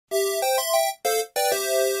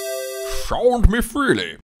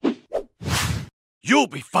SoundMeFreely. You'll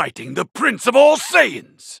be fighting the Prince of all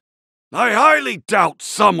Saiyans. I highly doubt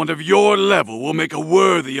someone of your level will make a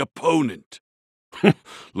worthy opponent.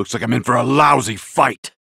 Looks like I'm in for a lousy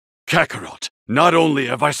fight. Kakarot, not only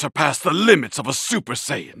have I surpassed the limits of a Super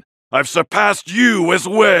Saiyan, I've surpassed you as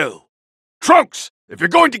well. Trunks, if you're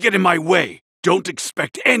going to get in my way, don't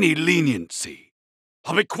expect any leniency.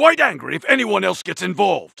 I'll be quite angry if anyone else gets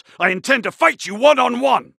involved. I intend to fight you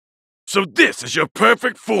one-on-one. So this is your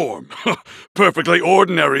perfect form. Perfectly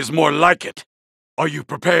ordinary is more like it. Are you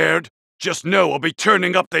prepared? Just know I'll be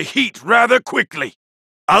turning up the heat rather quickly.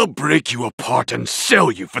 I'll break you apart and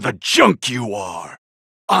sell you for the junk you are.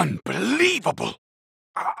 Unbelievable!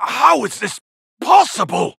 How is this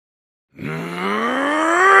possible?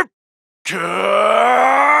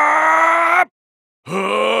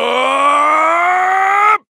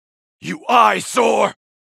 You eyesore!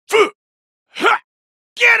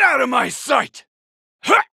 Get out of my sight!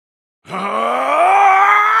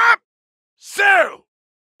 Cell!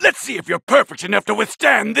 Let's see if you're perfect enough to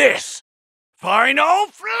withstand this! Final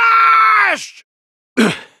Flash!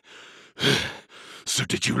 So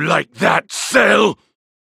did you like that, Cell?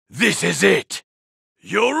 This is it!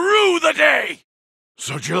 You'll rue the day!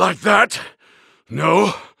 So did you like that?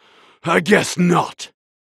 No? I guess not.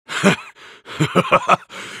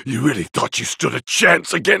 You really thought you stood a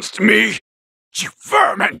chance against me? You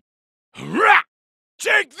vermin!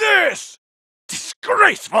 Take this!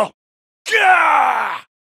 Disgraceful! Gah!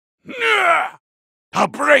 I'll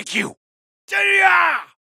break you!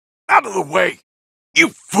 Out of the way! You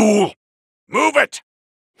fool! Move it!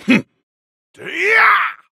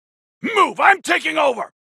 Move! I'm taking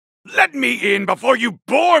over! Let me in before you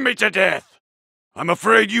bore me to death! I'm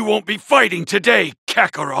afraid you won't be fighting today,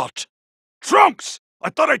 Kakarot. Trunks! I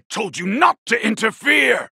thought I told you not to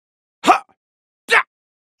interfere! Ha! Ya!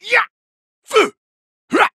 Ya! Fu!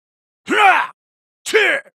 Ha! Ha!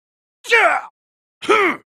 Ti! Ja!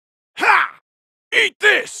 Ha! Eat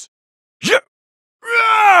this! Ya!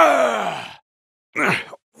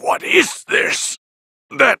 What is this?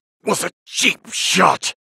 That was a cheap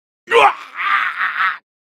shot!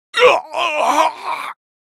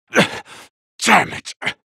 Damn it!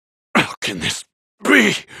 How can this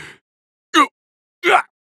be?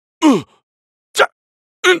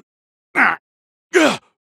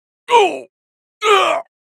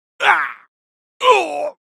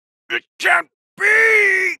 It can't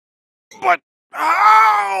be! But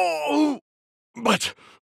how? But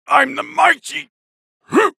I'm the mighty...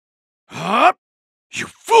 Huh? You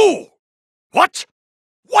fool! What?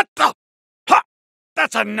 What the... Ha!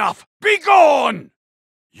 That's enough! Be gone!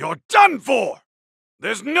 You're done for!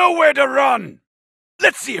 There's nowhere to run!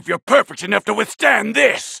 Let's see if you're perfect enough to withstand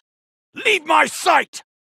this! Leave my sight!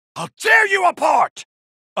 I'll tear you apart!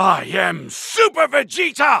 I am Super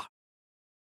Vegeta!